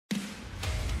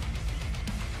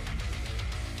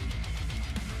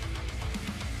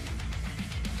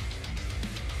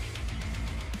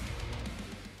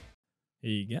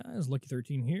Hey guys,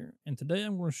 Lucky13 here, and today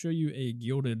I'm going to show you a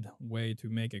gilded way to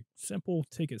make a simple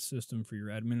ticket system for your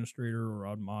administrator or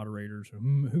odd moderators or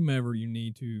whomever you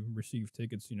need to receive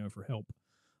tickets, for help.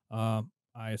 I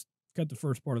cut the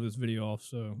first part of this video off,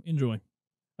 so enjoy.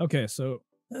 Okay, so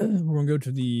we're going to go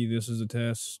to the this is a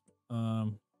test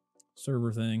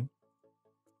server thing.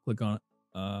 Click on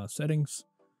settings.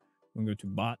 We're going to go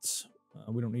to bots.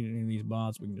 We don't need any of these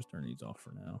bots. We can just turn these off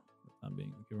for now. I'm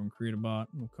being okay, we're gonna create a bot.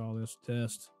 We'll call this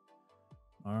test.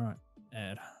 All right,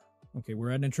 add. Okay, we're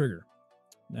adding a trigger.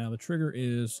 Now the trigger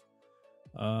is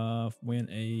when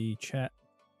a chat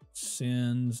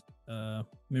sends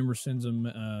member sends a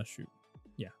member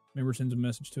sends a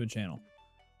message to a channel.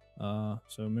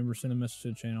 So member send a message to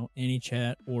a channel, any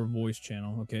chat or voice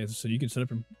channel. Okay, so you can set up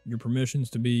your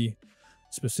permissions to be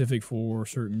specific for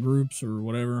certain groups or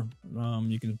whatever.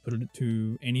 You can put it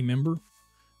to any member.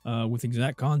 With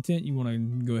exact content, you want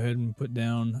to go ahead and put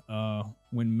down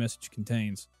when message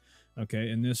contains. Okay,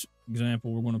 in this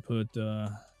example, we're going to put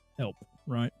help,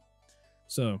 right?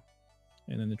 So,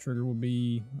 and then the trigger will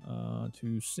be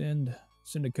to send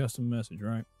a custom message,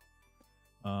 right?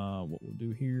 What we'll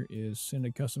do here is send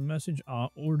a custom message,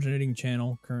 originating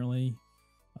channel, currently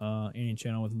any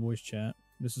channel with voice chat.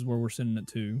 This is where we're sending it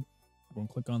to. We're going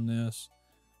to click on this.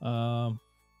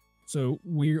 So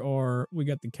we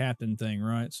got the captain thing,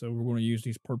 right? So we're going to use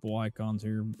these purple icons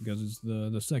here because it's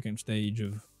the second stage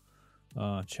of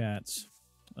chats.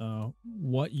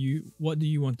 What do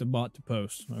you want the bot to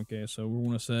post? Okay, so we're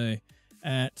going to say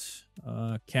at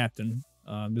captain.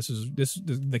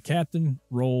 The captain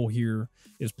role here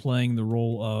is playing the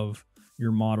role of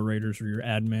your moderators or your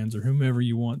admins or whomever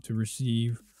you want to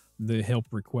receive the help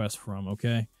request from.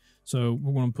 Okay, so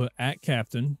we're going to put at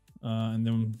captain. And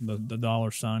then the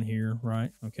dollar sign here,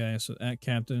 right? Okay, so at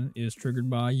captain is triggered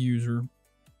by user.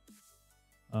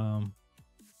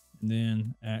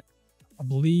 Then I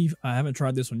believe I haven't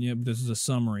tried this one yet, but this is a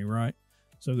summary, right?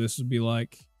 So this would be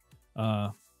like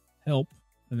help,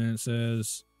 and then it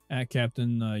says at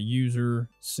captain user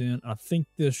sent. I think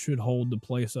this should hold the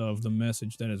place of the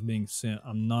message that is being sent.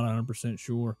 I'm not 100%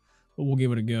 sure, but we'll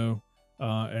give it a go.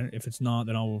 And if it's not,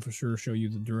 then I will for sure show you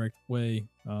the direct way.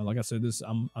 Like I said,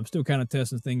 I'm still kind of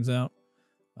testing things out,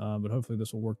 but hopefully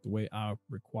this will work the way I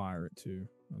require it to.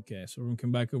 Okay, so we're gonna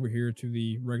come back over here to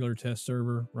the regular test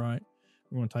server, right?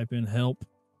 We're gonna type in help.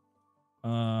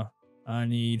 I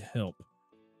need help,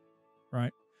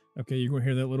 right? Okay, you're gonna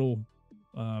hear that little,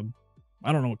 I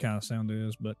don't know what kind of sound it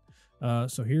is, but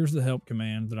so here's the help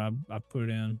command that I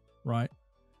put in, right?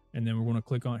 And then we're gonna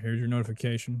click on here's your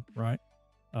notification, right?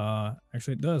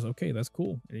 Actually it does. Okay, that's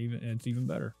cool. It's even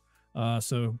better.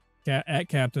 So at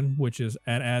captain, which is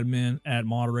at admin, at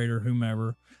moderator,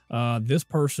 whomever, this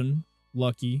person,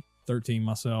 Lucky13,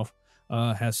 myself,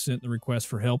 has sent the request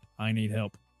for help. I need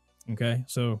help. Okay,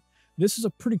 so this is a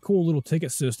pretty cool little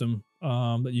ticket system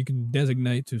that you can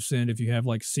designate to send if you have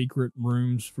like secret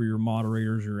rooms for your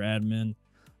moderators or admin.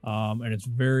 And it's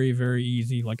very, very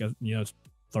easy. Like it's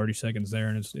 30 seconds there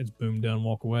and it's boom, done,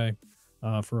 walk away.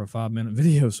 For a 5-minute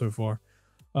video so far.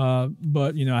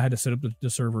 But I had to set up the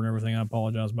server and everything. I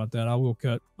apologize about that. I'll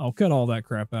cut all that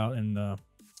crap out. And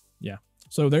yeah,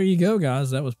 so there you go, guys.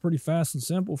 That was pretty fast and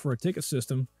simple for a ticket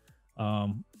system.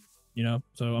 So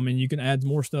I mean, you can add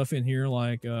more stuff in here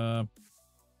like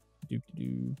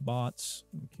bots.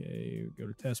 Okay, go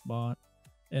to test bot,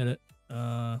 edit,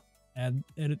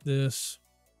 edit this.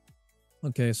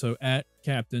 Okay, so at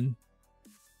captain.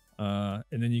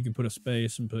 And then you can put a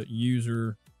space and put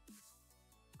user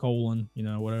colon,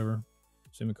 whatever,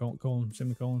 semicolon.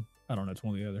 I don't know, it's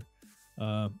one or the other.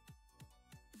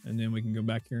 And then we can go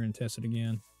back here and test it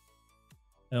again.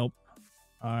 Help.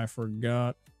 I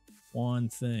forgot one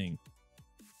thing.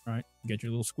 Right? Get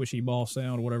your little squishy ball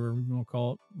sound, or whatever you want to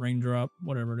call it, raindrop,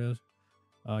 whatever it is.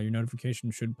 Your notification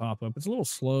should pop up. It's a little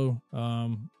slow.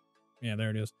 Yeah,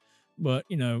 there it is. But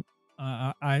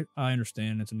I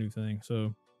understand it's a new thing,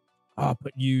 so I'll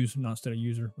put use not instead of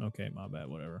user. Okay, my bad,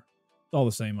 whatever. It's all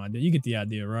the same idea. You get the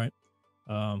idea, right?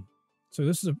 So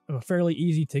this is a fairly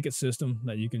easy ticket system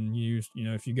that you can use,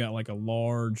 if you got like a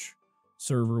large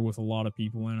server with a lot of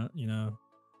people in it,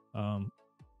 let's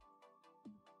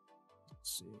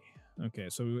see. Okay,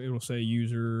 so it will say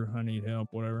user, I need help,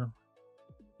 whatever.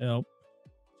 Help,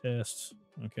 tests.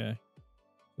 Okay.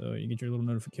 So you get your little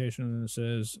notification and it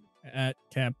says at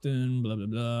captain, blah, blah,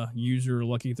 blah, user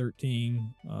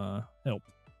Lucky13, help.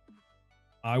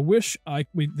 I wish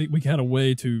we had a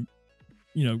way to,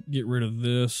 get rid of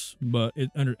this, but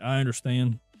I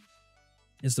understand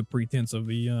it's the pretense of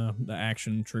the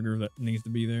action trigger that needs to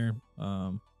be there.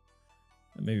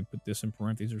 Maybe put this in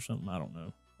parentheses or something. I don't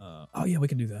know. Oh yeah, we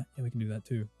can do that. Yeah, we can do that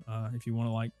too. If you want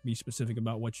to like be specific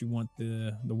about what you want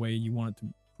the way you want it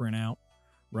to print out,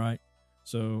 right?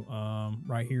 So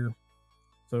right here,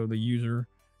 so the user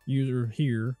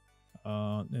here,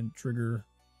 and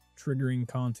triggering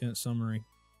content summary.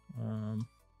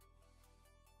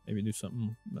 Maybe do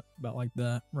something about like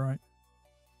that, right?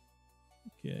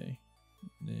 Okay,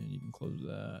 and then you can close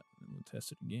that, and we'll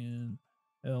test it again.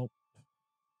 Help,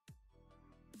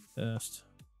 test,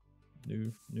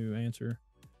 new answer.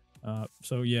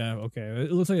 So yeah, okay.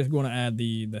 It looks like it's going to add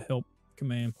the help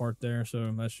command part there,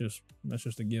 so that's just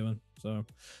a given. So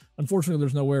unfortunately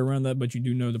there's no way around that, but you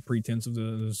do know the pretense of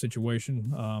the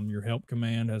situation. Your help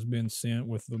command has been sent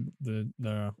with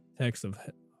the text of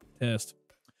test.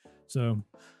 So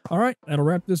all right, that'll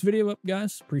wrap this video up,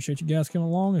 guys. Appreciate you guys coming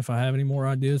along. If I have any more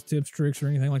ideas, tips, tricks, or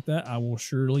anything like that, I will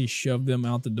surely shove them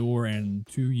out the door and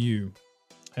to you.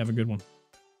 Have a good one.